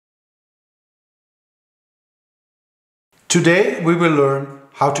Today we will learn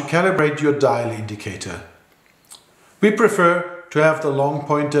how to calibrate your dial indicator. We prefer to have the long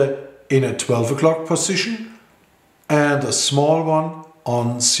pointer in a 12 o'clock position and a small one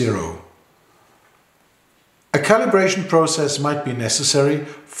on 0. A calibration process might be necessary,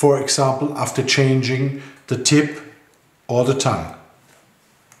 for example after changing the tip or the tongue.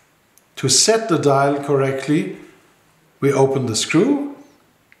 To set the dial correctly, we open the screw,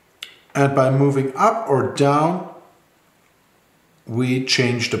 and by moving up or down we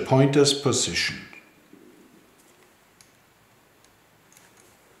change the pointer's position.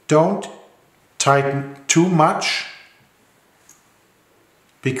 Don't tighten too much,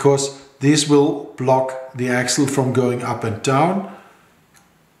 because this will block the axle from going up and down.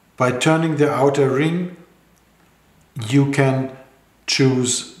 By turning the outer ring, you can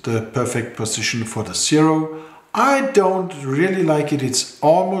choose the perfect position for the 0. I don't really like it. It's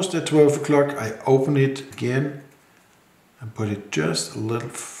almost at 12 o'clock. I open it again and put it just a little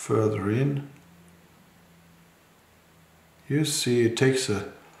further in. You see, it takes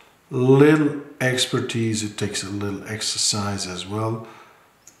a little expertise, it takes a little exercise as well.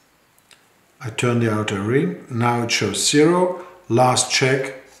 I turn the outer ring, now it shows 0. Last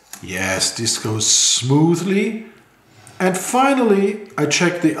check, yes, this goes smoothly. And finally, I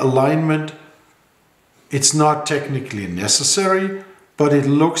check the alignment. It's not technically necessary, but it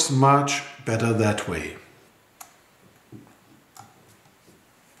looks much better that way.